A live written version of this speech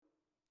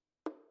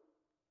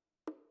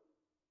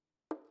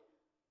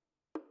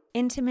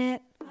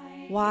intimate,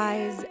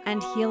 wise,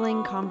 and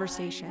healing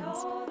conversations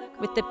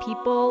with the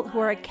people who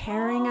are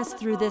carrying us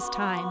through this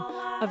time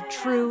of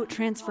true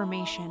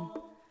transformation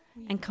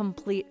and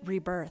complete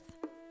rebirth.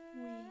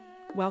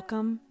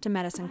 Welcome to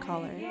Medicine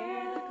Collar,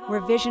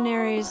 where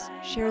visionaries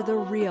share the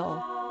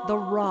real, the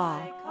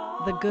raw,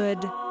 the good,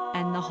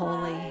 and the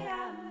holy.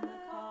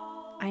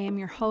 I am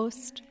your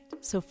host,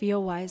 Sophia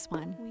Wise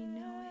One.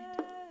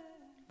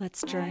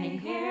 Let's journey.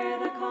 I hear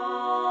the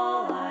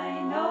call,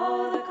 I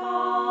know the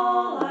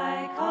call,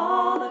 I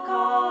call the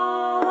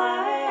call,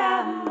 I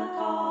am the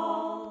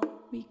call.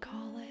 We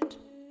call it,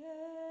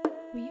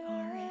 we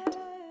are it.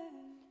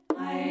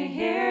 I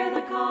hear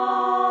the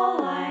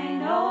call, I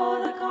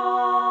know the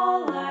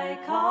call, I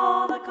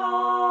call the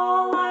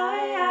call, I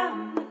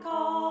am the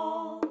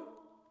call.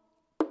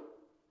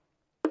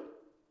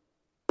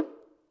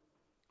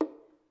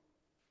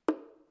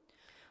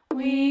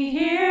 We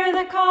hear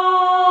the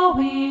call,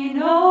 we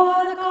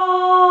know the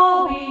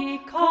call, we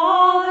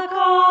call the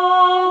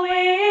call,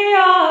 we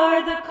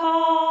are the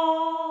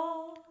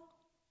call.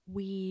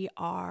 We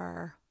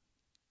are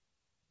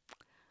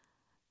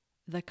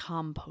the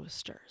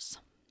composters.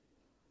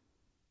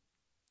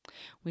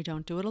 We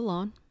don't do it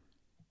alone.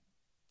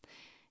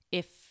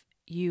 If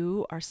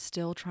you are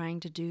still trying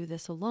to do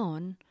this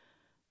alone,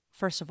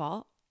 first of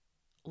all,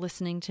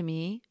 listening to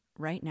me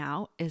right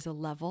now is a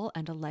level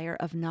and a layer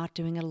of not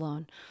doing it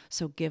alone.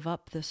 So give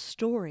up the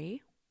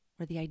story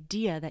or the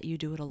idea that you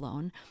do it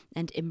alone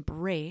and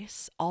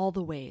embrace all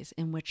the ways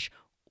in which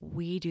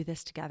we do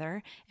this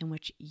together, in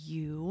which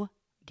you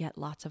get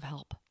lots of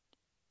help.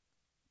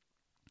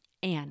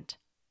 And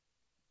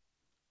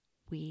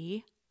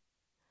we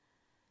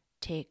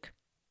take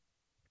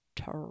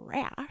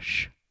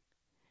trash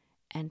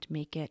and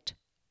make it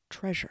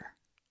treasure.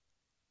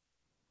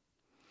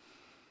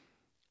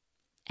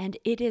 And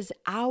it is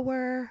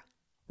our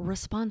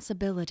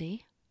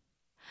responsibility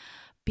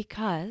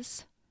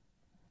because,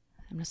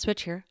 I'm going to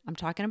switch here, I'm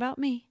talking about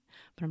me,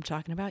 but I'm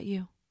talking about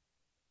you.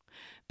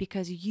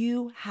 Because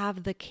you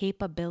have the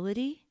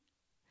capability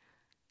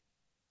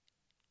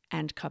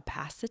and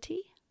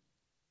capacity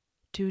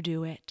to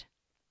do it.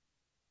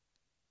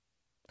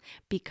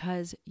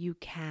 Because you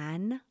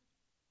can.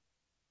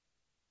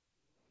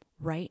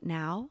 Right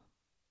now,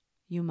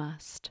 you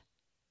must.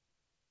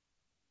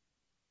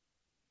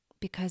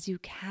 Because you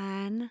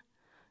can,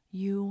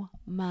 you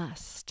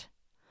must.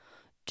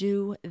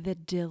 Do the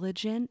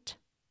diligent,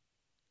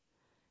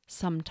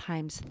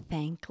 sometimes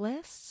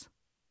thankless,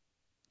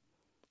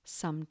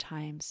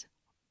 sometimes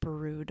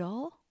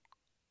brutal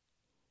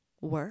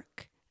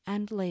work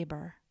and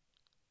labor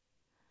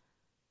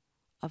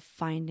of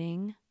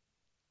finding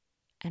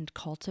and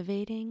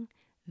cultivating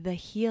the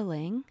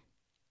healing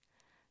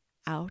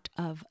out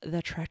of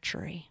the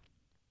treachery.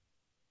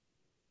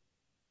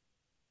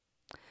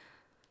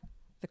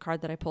 The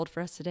card that I pulled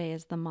for us today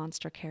is The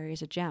Monster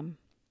Carries a Gem.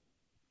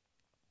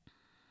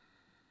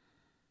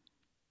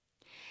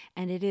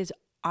 And it is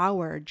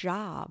our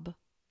job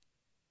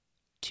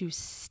to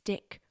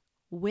stick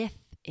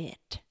with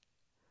it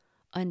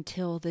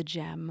until the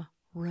gem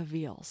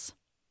reveals.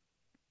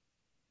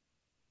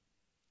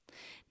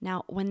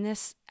 Now, when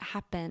this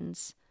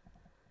happens,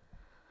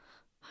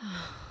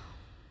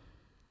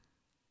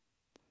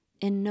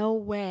 in no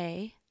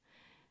way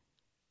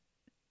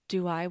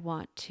do I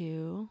want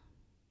to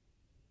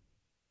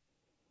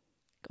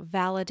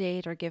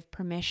validate or give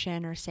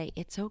permission or say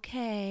it's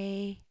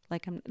okay,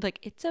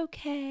 it's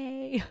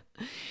okay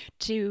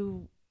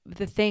to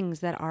the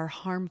things that are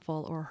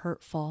harmful or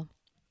hurtful.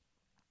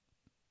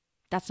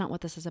 That's not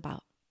what this is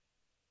about.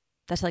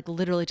 That's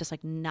literally just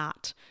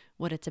not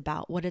what it's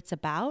about. What it's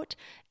about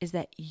is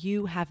that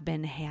you have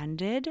been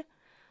handed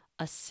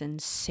a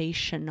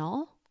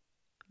sensational,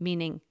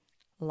 meaning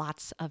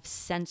lots of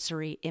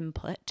sensory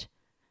input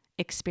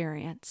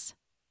experience.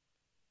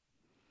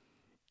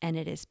 And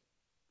it is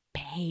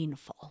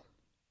painful.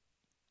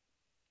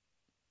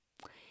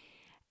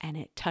 And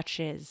it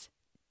touches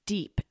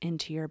deep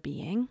into your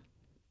being.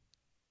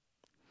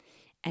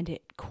 And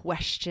it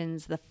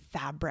questions the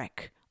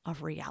fabric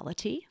of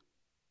reality.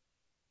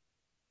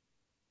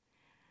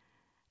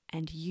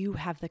 And you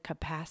have the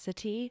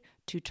capacity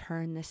to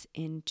turn this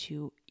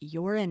into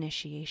your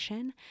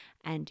initiation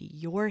and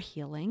your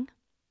healing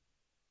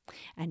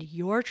and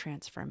your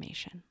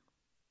transformation.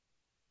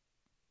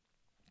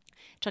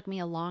 It took me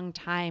a long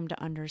time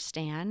to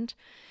understand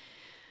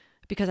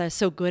because I was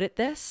so good at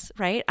this,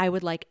 right? I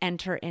would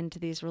enter into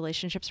these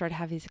relationships where I'd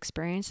have these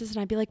experiences and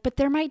I'd be like, but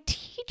they're my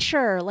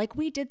teacher.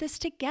 We did this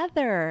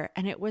together.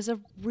 And it was a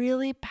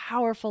really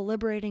powerful,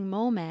 liberating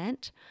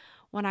moment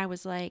when I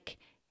was like,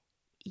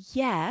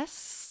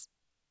 yes.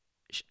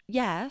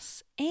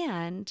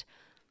 And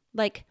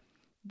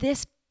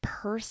this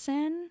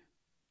person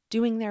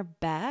doing their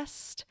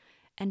best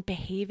and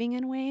behaving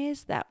in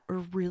ways that were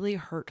really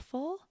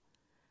hurtful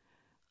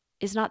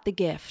is not the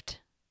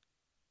gift.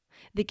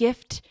 The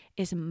gift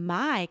is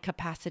my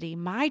capacity,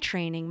 my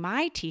training,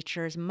 my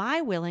teachers,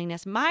 my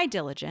willingness, my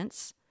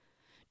diligence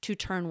to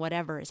turn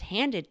whatever is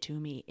handed to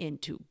me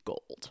into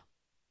gold.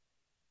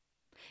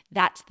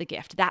 That's the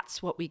gift.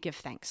 That's what we give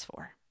thanks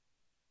for.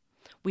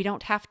 We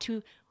don't have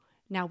to.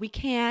 Now we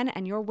can,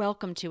 and you're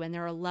welcome to, and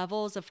there are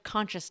levels of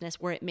consciousness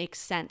where it makes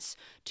sense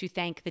to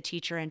thank the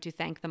teacher and to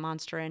thank the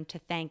monster and to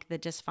thank the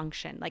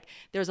dysfunction. Like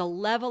there's a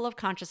level of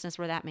consciousness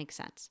where that makes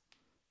sense.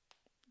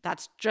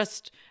 That's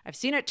just, I've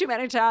seen it too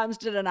many times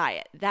to deny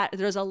it. That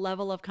there's a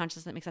level of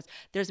consciousness that makes sense.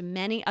 There's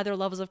many other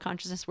levels of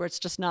consciousness where it's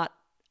just not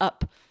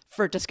up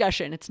for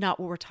discussion. It's not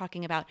what we're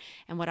talking about.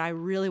 And what I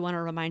really want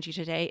to remind you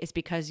today is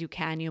because you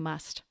can, you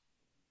must.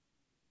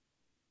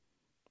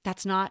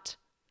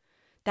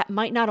 That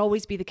might not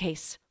always be the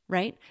case,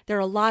 right? There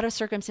are a lot of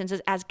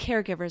circumstances as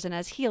caregivers and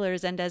as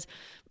healers and as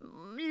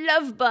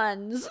love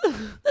buns.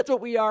 That's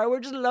what we are. We're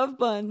just love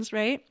buns,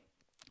 right?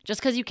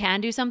 Just because you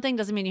can do something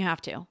doesn't mean you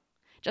have to.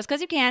 Just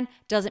because you can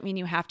doesn't mean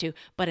you have to.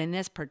 But in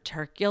this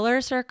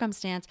particular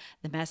circumstance,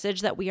 the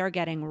message that we are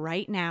getting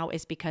right now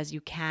is because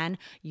you can,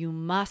 you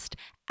must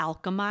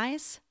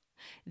alchemize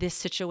this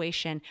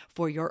situation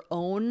for your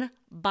own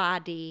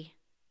body,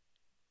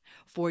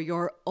 for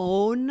your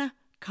own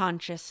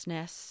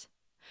consciousness,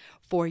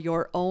 for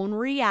your own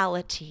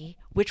reality,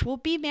 which will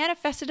be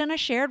manifested in a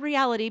shared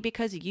reality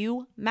because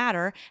you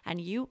matter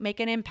and you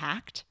make an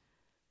impact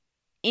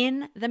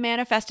in the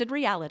manifested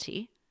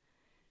reality.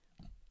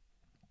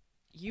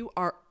 You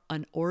are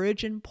an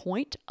origin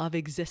point of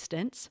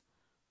existence.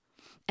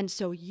 And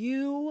so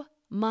you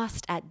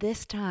must at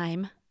this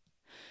time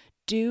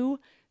do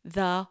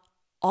the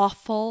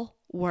awful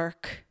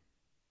work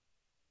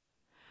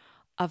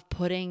of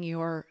putting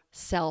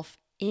yourself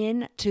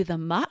into the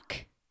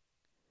muck.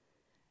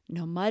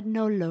 No mud,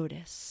 no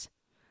lotus,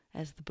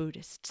 as the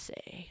Buddhists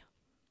say.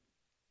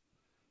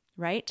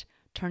 Right?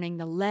 Turning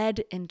the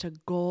lead into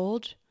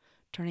gold,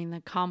 turning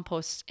the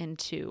compost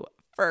into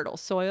fertile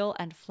soil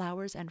and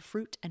flowers and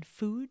fruit and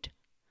food.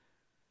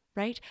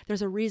 Right?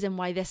 There's a reason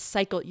why this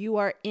cycle, you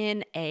are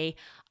in a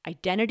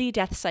identity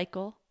death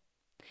cycle.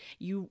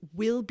 You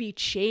will be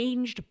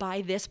changed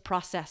by this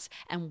process.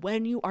 And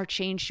when you are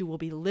changed, you will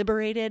be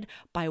liberated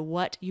by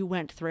what you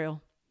went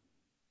through.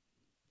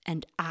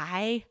 And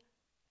I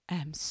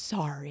am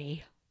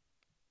sorry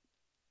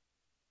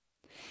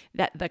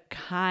that the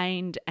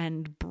kind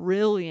and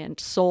brilliant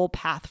soul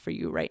path for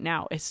you right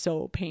now is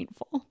so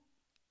painful.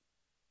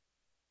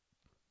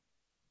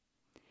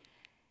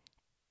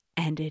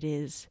 And it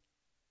is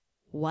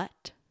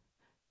what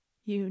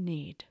you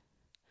need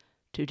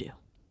to do.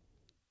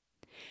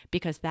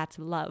 Because that's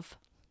love.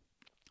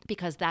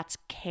 Because that's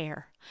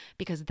care.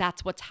 Because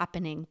that's what's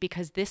happening.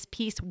 Because this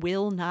piece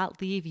will not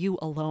leave you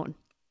alone.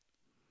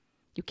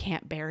 You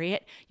can't bury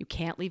it. You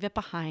can't leave it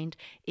behind.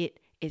 It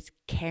is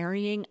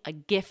carrying a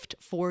gift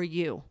for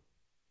you.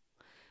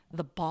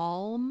 The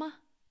balm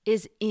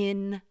is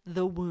in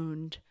the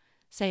wound.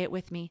 Say it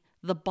with me.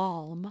 The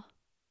balm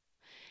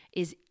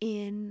is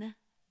in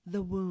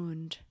the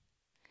wound.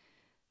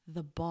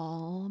 The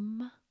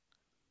balm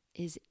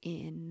is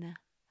in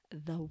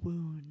the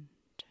wound.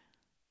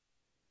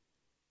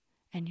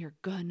 And you're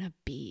gonna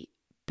be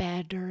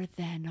better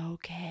than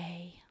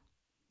okay.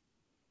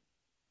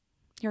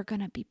 You're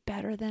going to be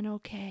better than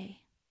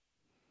okay.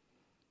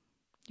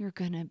 You're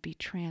going to be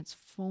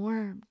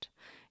transformed.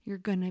 You're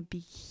going to be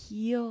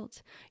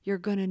healed. You're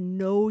going to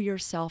know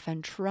yourself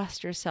and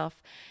trust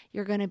yourself.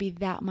 You're going to be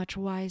that much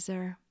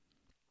wiser.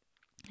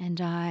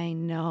 And I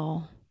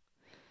know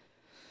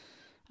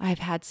I've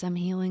had some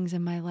healings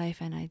in my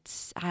life, and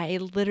I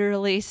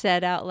literally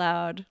said out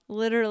loud,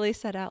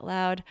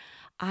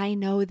 I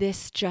know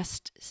this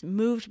just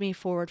moved me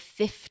forward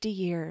 50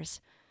 years.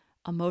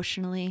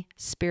 Emotionally,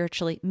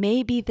 spiritually,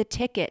 maybe the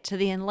ticket to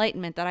the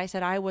enlightenment that I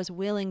said I was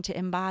willing to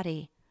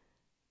embody.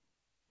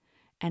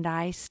 And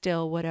I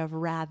still would have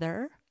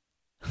rather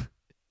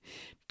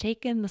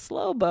taken the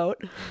slow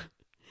boat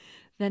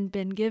than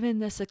been given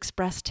this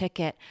express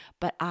ticket.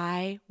 But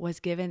I was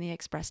given the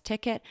express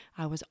ticket.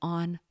 I was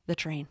on the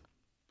train.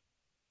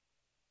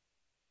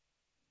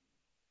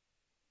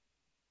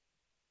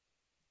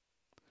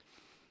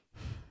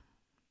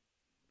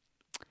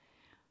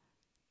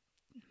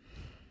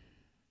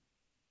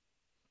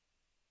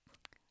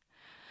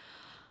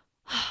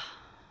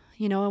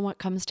 You know, and what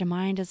comes to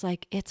mind is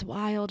like, it's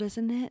wild,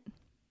 isn't it?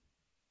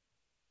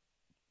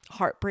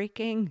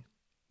 Heartbreaking,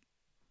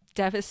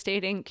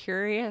 devastating,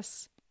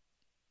 curious,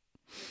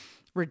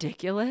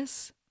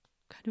 ridiculous,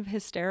 kind of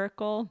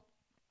hysterical,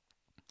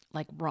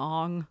 like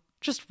wrong,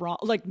 just wrong,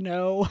 like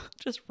no,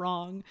 just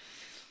wrong.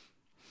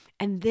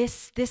 And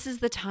this is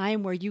the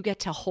time where you get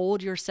to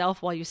hold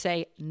yourself while you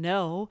say,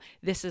 no,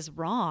 this is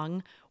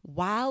wrong,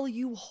 while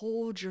you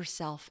hold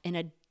yourself in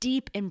a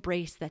deep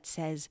embrace that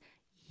says,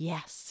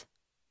 yes.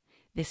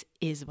 This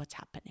is what's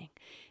happening.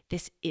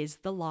 This is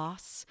the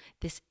loss.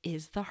 This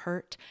is the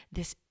hurt.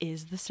 This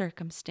is the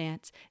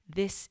circumstance.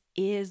 This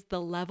is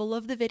the level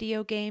of the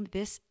video game.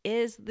 This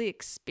is the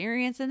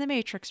experience in the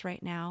Matrix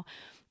right now.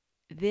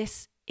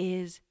 This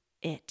is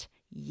it.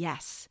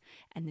 Yes.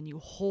 And then you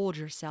hold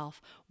yourself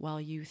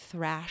while you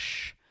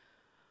thrash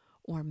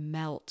or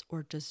melt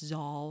or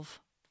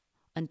dissolve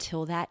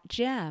until that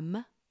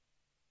gem,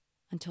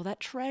 until that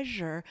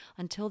treasure,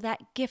 until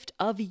that gift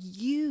of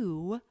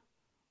you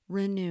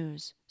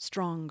renews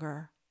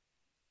stronger,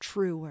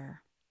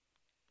 truer.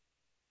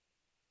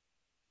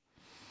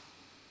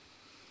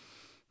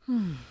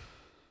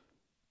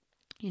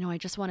 I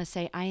just want to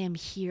say I am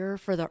here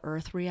for the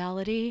earth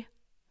reality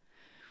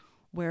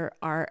where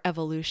our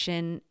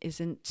evolution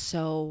isn't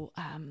so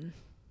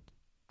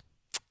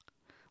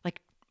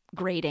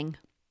grading.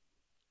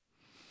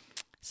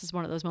 This is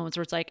one of those moments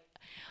where it's like,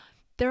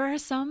 there are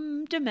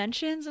some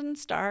dimensions and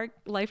star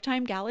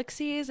lifetime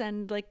galaxies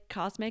and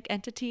cosmic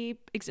entity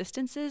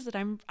existences that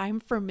I'm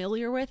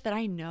familiar with, that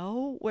I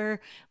know,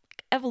 where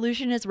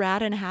evolution is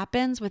rad and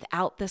happens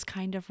without this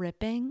kind of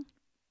ripping.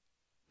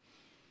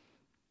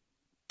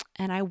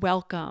 And I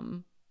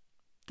welcome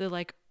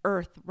the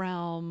earth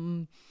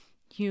realm,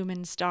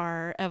 human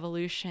star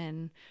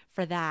evolution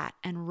for that.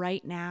 And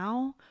right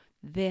now,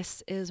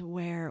 this is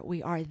where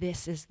we are.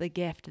 This is the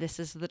gift. This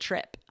is the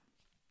trip.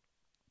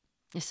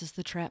 This is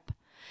the trip.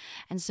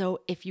 And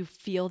so if you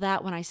feel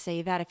that when I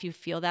say that, if you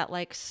feel that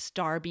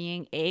star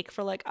being ache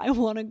for I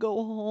want to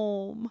go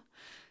home.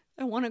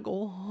 I want to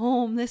go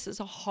home. This is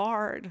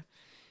hard.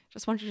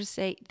 Just want you to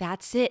say,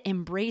 that's it.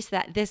 Embrace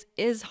that. This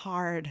is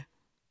hard.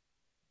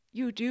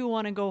 You do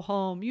want to go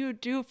home. You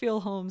do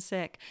feel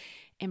homesick.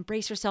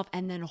 Embrace yourself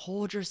and then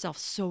hold yourself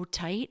so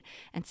tight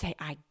and say,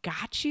 I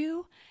got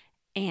you.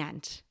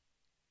 And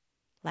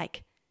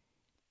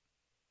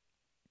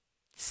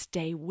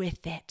stay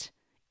with it.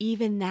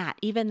 Even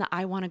the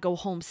I want to go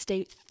home,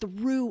 stay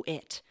through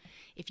it.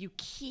 If you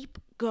keep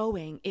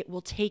going, it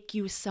will take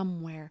you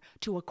somewhere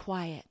to a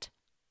quiet.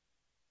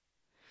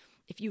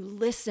 If you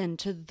listen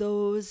to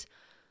those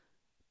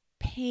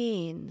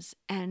pains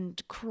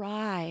and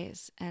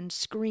cries and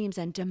screams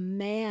and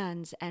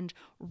demands and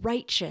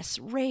righteous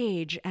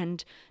rage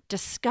and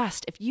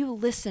disgust, if you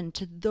listen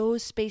to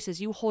those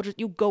spaces, you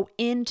go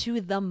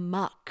into the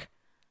muck.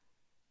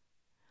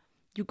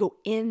 You go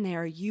in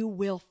there, you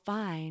will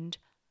find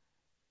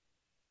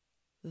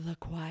the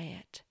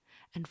quiet.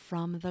 And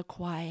from the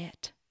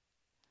quiet,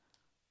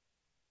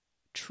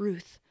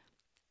 truth.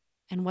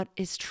 And what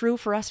is true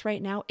for us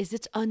right now is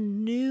it's a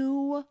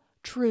new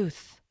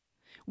truth.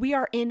 We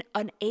are in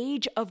an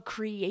age of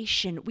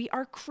creation. We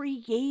are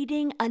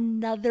creating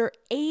another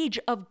age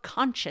of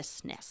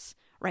consciousness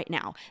right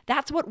now.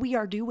 That's what we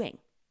are doing.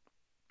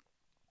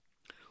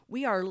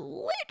 We are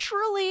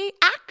literally,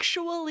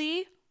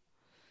 actually,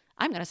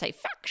 I'm going to say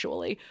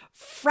factually,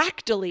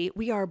 fractally,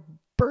 we are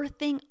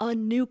birthing a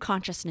new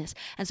consciousness.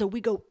 And so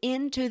we go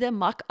into the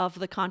muck of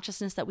the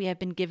consciousness that we have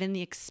been given,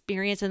 the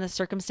experience and the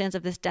circumstance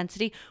of this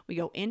density. We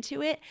go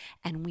into it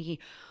and we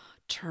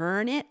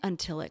turn it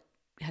until it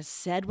has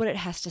said what it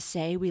has to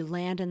say. We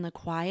land in the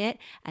quiet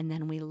and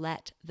then we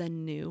let the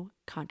new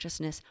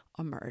consciousness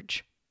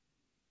emerge.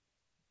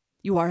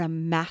 You are a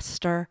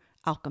master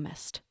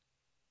alchemist.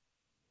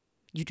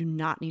 You do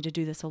not need to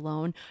do this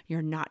alone.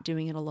 You're not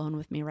doing it alone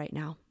with me right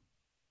now.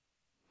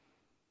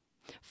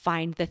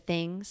 Find the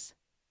things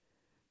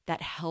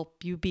that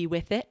help you be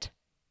with it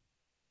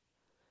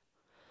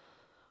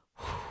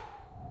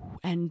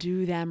and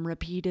do them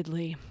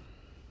repeatedly.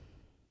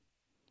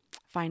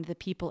 Find the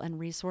people and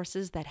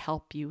resources that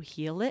help you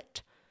heal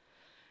it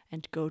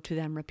and go to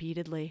them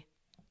repeatedly.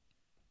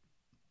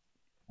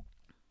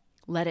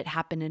 Let it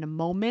happen in a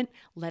moment.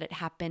 Let it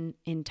happen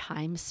in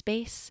time,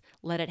 space.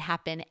 Let it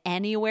happen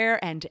anywhere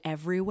and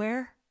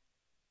everywhere.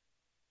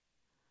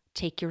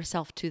 Take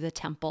yourself to the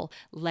temple.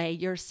 Lay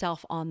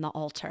yourself on the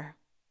altar.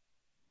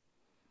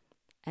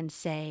 And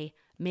say,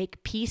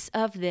 make peace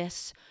of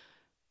this.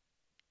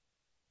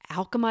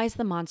 Alchemize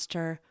the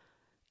monster.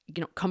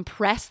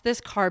 Compress this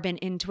carbon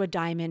into a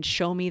diamond.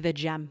 Show me the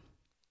gem.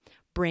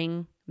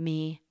 Bring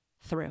me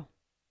through.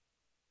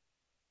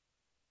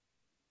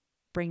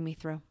 Bring me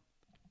through.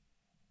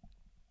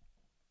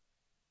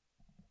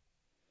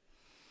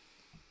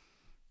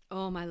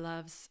 Oh, my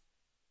loves.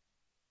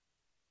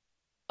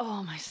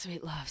 Oh, my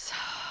sweet loves.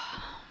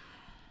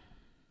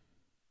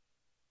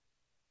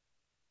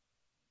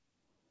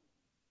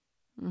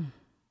 I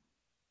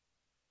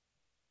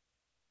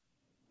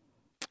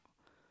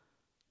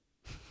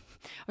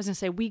was going to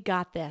say, we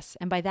got this.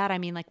 And by that, I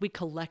mean we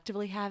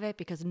collectively have it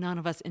because none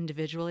of us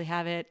individually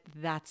have it.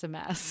 That's a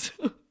mess.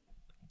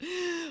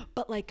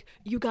 But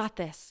you got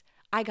this.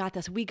 I got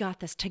this. We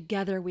got this.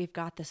 Together, we've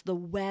got this. The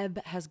web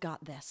has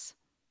got this.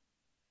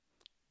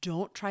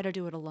 Don't try to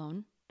do it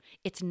alone.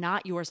 It's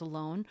not yours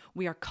alone.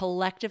 We are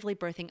collectively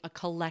birthing a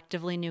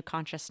collectively new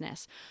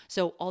consciousness.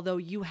 So although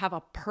you have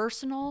a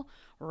personal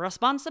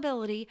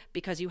responsibility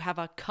because you have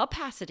a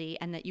capacity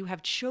and that you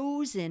have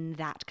chosen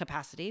that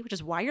capacity, which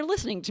is why you're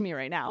listening to me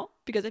right now,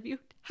 because if you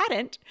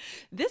hadn't,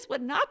 this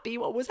would not be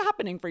what was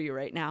happening for you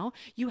right now.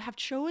 You have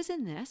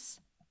chosen this.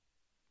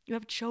 You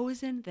have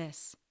chosen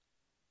this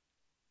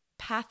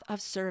path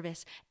of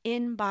service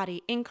in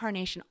body,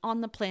 incarnation, on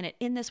the planet,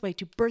 in this way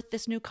to birth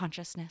this new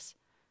consciousness.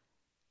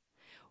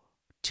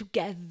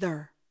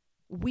 Together,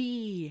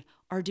 we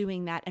are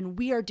doing that, and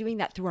we are doing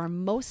that through our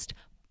most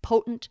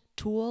potent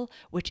tool,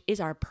 which is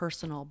our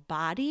personal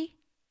body,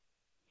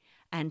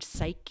 and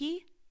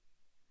psyche,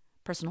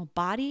 personal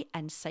body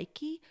and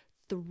psyche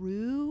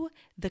through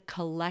the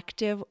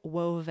collective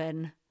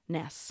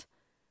wovenness.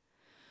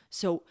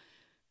 So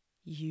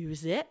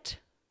use it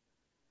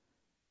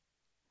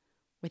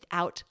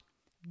without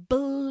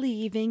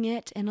believing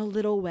it in a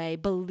little way.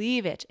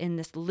 Believe it in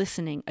this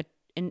listening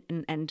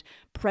and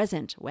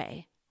present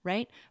way,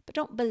 right? But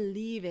don't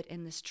believe it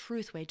in this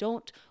truth way.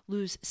 Don't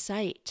lose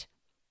sight.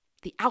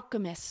 The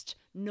alchemist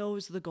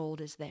knows the gold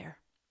is there.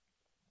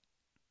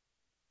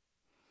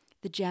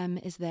 The gem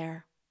is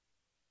there.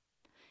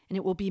 And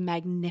it will be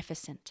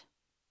magnificent.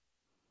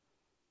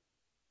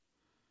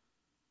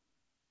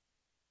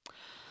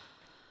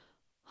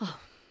 Oh,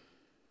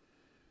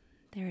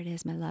 there it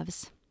is, my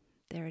loves.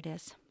 There it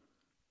is.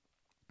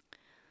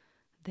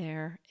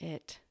 There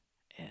it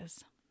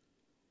is.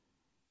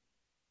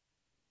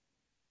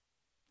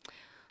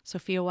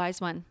 Sophia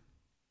Wise One.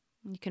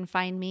 You can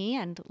find me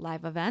and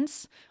live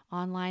events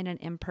online and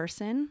in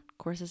person,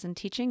 courses and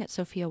teaching at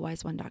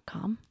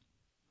sophiawiseone.com.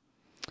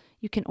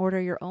 You can order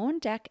your own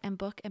deck and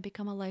book and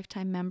become a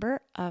lifetime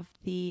member of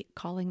the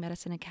Calling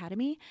Medicine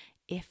Academy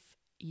if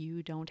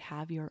you don't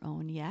have your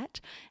own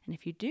yet. And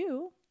if you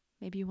do,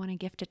 maybe you want to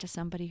gift it to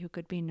somebody who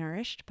could be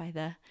nourished by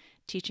the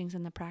teachings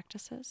and the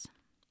practices.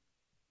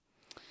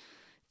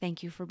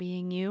 Thank you for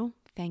being you.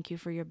 Thank you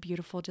for your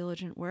beautiful,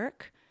 diligent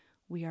work.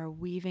 We are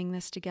weaving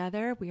this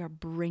together. We are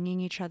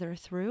bringing each other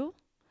through.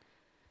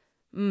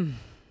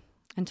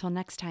 Until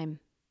next time,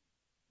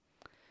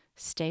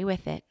 stay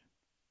with it.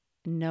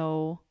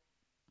 Know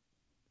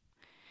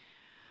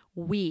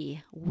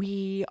we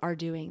are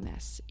doing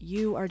this.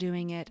 You are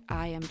doing it.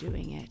 I am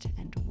doing it.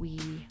 And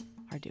we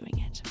are doing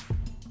it.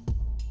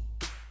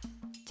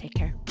 Take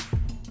care.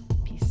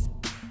 Peace.